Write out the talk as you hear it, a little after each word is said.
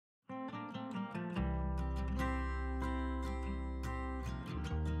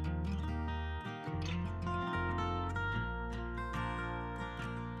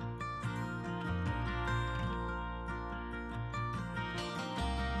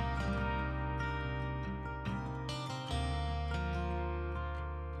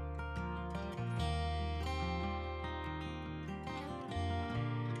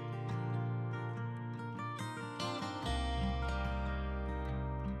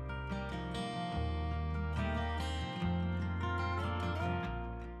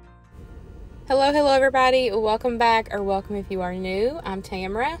Hello everybody. Welcome back, or welcome if you are new. I'm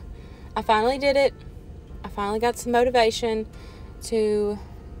Tamara. I finally did it. I finally got some motivation to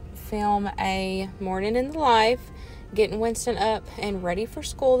film a morning in the life, getting Winston up and ready for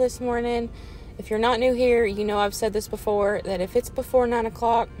school this morning. If you're not new here, you know I've said this before, that if it's before 9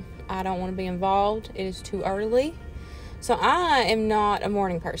 o'clock, I don't want to be involved. It is too early. So I am not a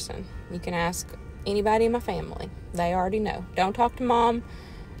morning person. You can ask anybody in my family. They already know. Don't talk to mom.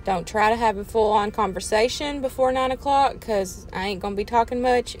 Don't try to have a full-on conversation before 9 o'clock because I ain't going to be talking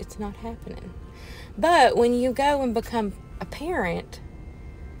much. It's not happening. But when you go and become a parent,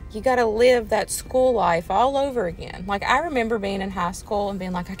 you got to live that school life all over again. Like, I remember being in high school and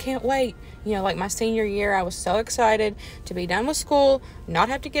being like, I can't wait. You know, like my senior year, I was so excited to be done with school, not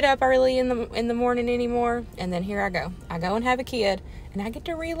have to get up early in the morning anymore. And then here I go. I go and have a kid, and I get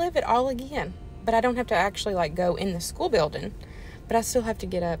to relive it all again. But I don't have to actually, go in the school building. But I still have to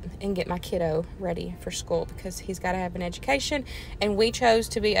get up and get my kiddo ready for school because he's got to have an education. And we chose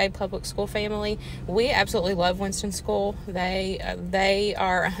to be a public school family. We absolutely love Winston School. They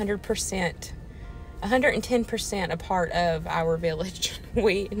are 100%, 110% a part of our village.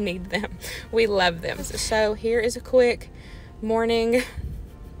 We need them. We love them. So here is a quick morning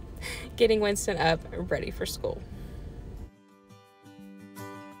getting Winston up ready for school.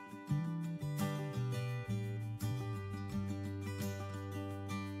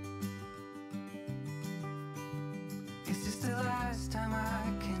 Is this the last time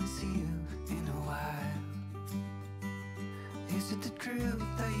I can see you in a while? Is it the truth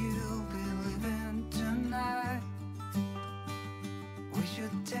that you'll be living tonight? We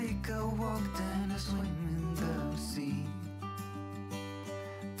should take a walk, then a swim in the sea.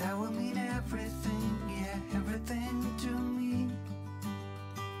 That will mean everything, yeah, everything to me.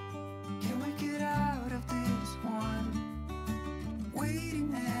 Can we get out of this one?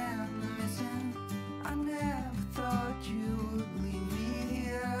 Waiting and missing. I never thought you would leave me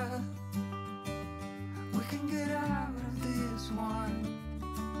here. We can get out of this one.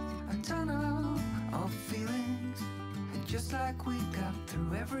 A tunnel of feelings, just like we got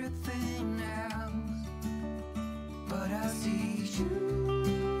through everything else. But I see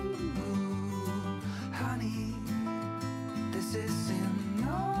you, honey. This is in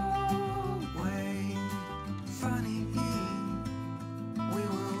no way funny. We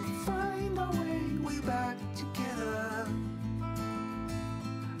will find our way back together.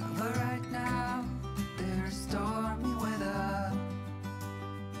 But right now, there's stormy weather.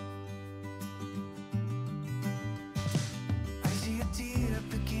 I see a tear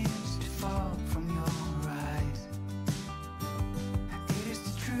begins to fall from your eyes. It is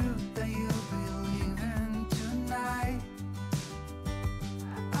the truth that you'll be leaving tonight.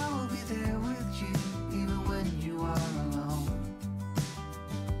 I will be there with you, even when you are alone.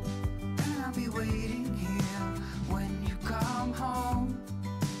 And I'll be waiting here when you come home.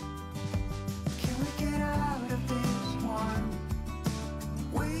 Can we get out of this one?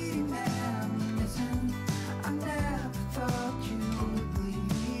 Waiting and missing. I never thought you would leave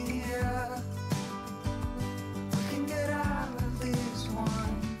me here. We can get out of this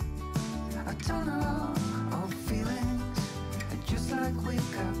one. A tunnel of feelings, just like we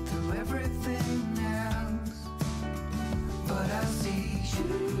got through everything else. But I see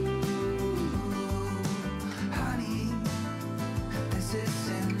you, honey. This is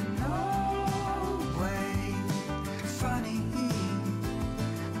in no way funny.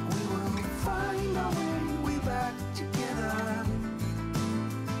 We will find our way back together.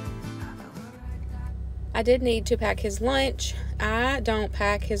 I did need to pack his lunch. I don't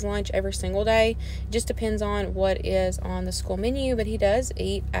pack his lunch every single day. It just depends on what is on the school menu, but he does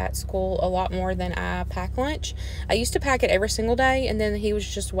eat at school a lot more than I pack lunch. I used to pack it every single day, and then he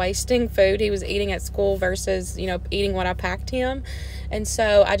was just wasting food. He was eating at school versus, eating what I packed him. And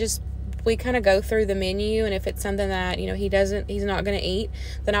so we kind of go through the menu, and if it's something that, he's not going to eat,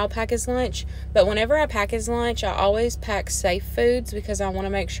 then I'll pack his lunch. But whenever I pack his lunch, I always pack safe foods because I want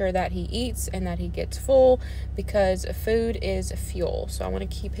to make sure that he eats and that he gets full, because food is fuel. So I want to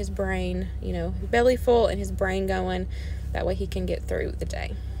keep his brain, belly full and his brain going. That way he can get through the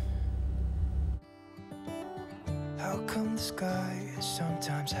day. How come the sky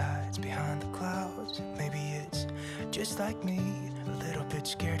sometimes hides behind the clouds? Maybe it's just like me, a little bit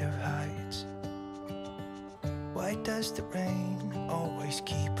scared of heights. Why does the rain always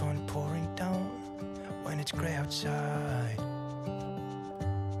keep on pouring down when it's gray outside?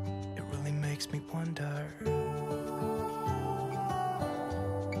 It really makes me wonder.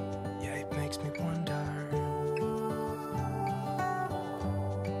 Yeah, it makes me wonder.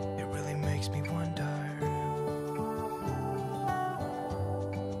 It really makes me wonder.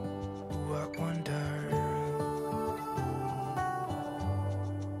 Ooh, I wonder.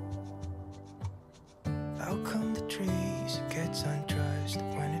 trees gets undressed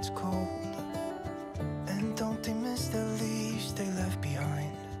when it's cold. And don't they miss the leaves they left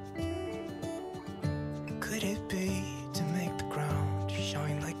behind? Could it be to make the ground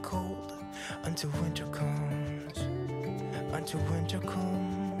shine like gold until winter comes? Until winter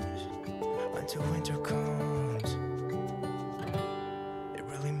comes, until winter comes. It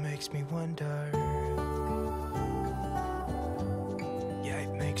really makes me wonder. Yeah,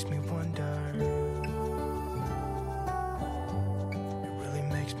 it makes me wonder. It really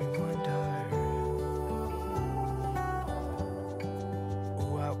makes me wonder.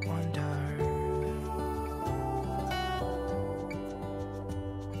 Ooh, I wonder.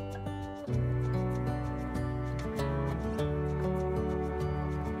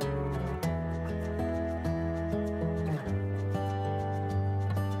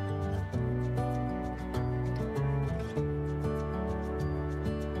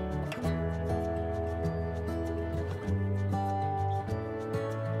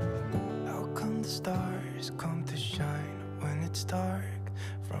 Stars come to shine when it's dark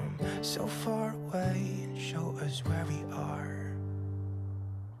from so far away and show us where we are.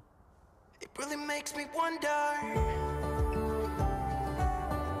 It really makes me wonder.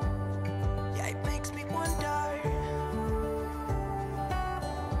 Yeah, it makes me wonder.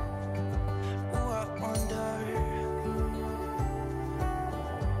 Ooh, I wonder.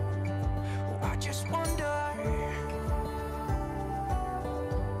 Ooh, I just wonder.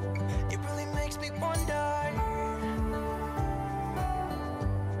 Me wonder.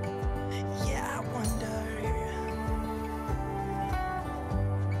 Yeah, I wonder.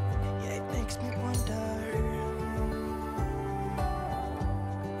 Yeah, it makes me wonder.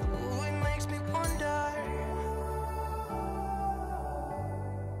 Ooh, it makes me wonder.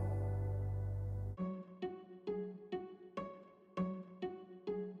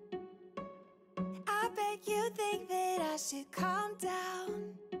 I bet you think that I should calm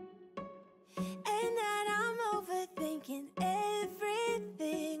down. And that I'm overthinking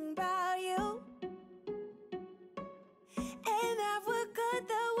everything about you. And that we're good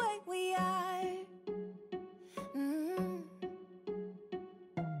the way we are.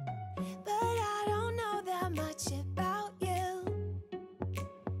 But I don't know that much about you.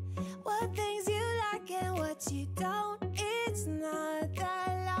 What things you like and what you don't. It's not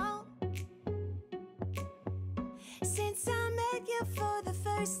that long since I met you for the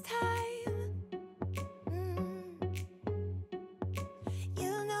first time.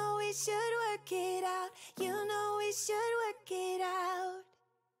 Should work it out. You know we should work it out.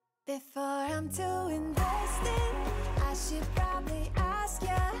 Before I'm too invested, I should probably ask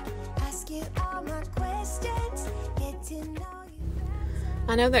you all my questions, get to know you better.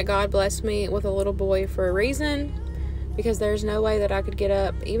 I know that God blessed me with a little boy for a reason, because there's no way that I could get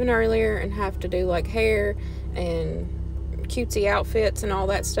up even earlier and have to do like hair and cutesy outfits and all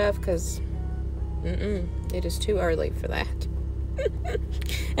that stuff, because it is too early for that.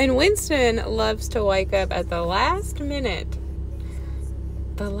 And Winston loves to wake up at the last minute.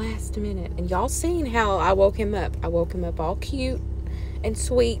 And y'all seen how I woke him up. I woke him up all cute and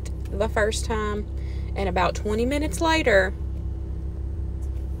sweet the first time, and about 20 minutes later,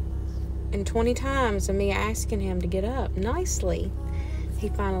 and 20 times of me asking him to get up nicely, he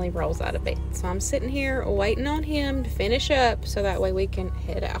finally rolls out of bed. So I'm sitting here waiting on him to finish up so that way we can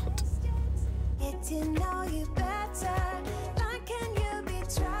head out. Get to know you better.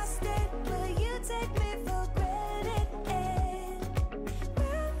 Trusted, will you take me for granted?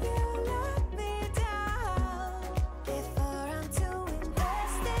 Will you let me down? Before I'm too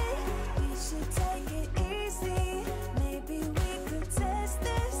invested, we should take it easy. Maybe we could test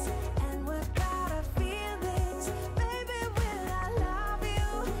this and work out our feelings. Baby, will I love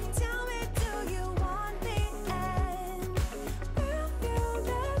you? Tell me, do you want me? And will you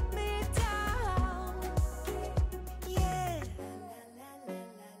let me down? Yeah.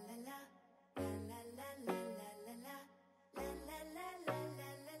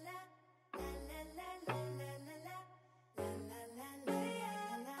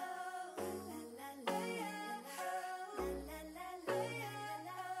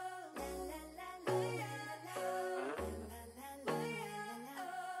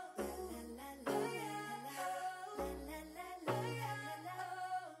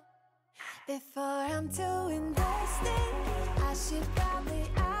 Before I'm too invested, I should probably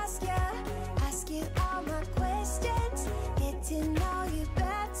ask you all my questions, get to know you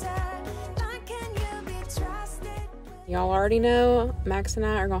better. Like, can you be trusted? Y'all already know Max and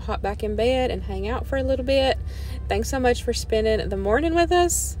I are gonna hop back in bed and hang out for a little bit. Thanks so much for spending the morning with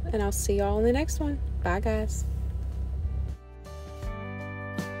us, and I'll see y'all in the next one. Bye, guys.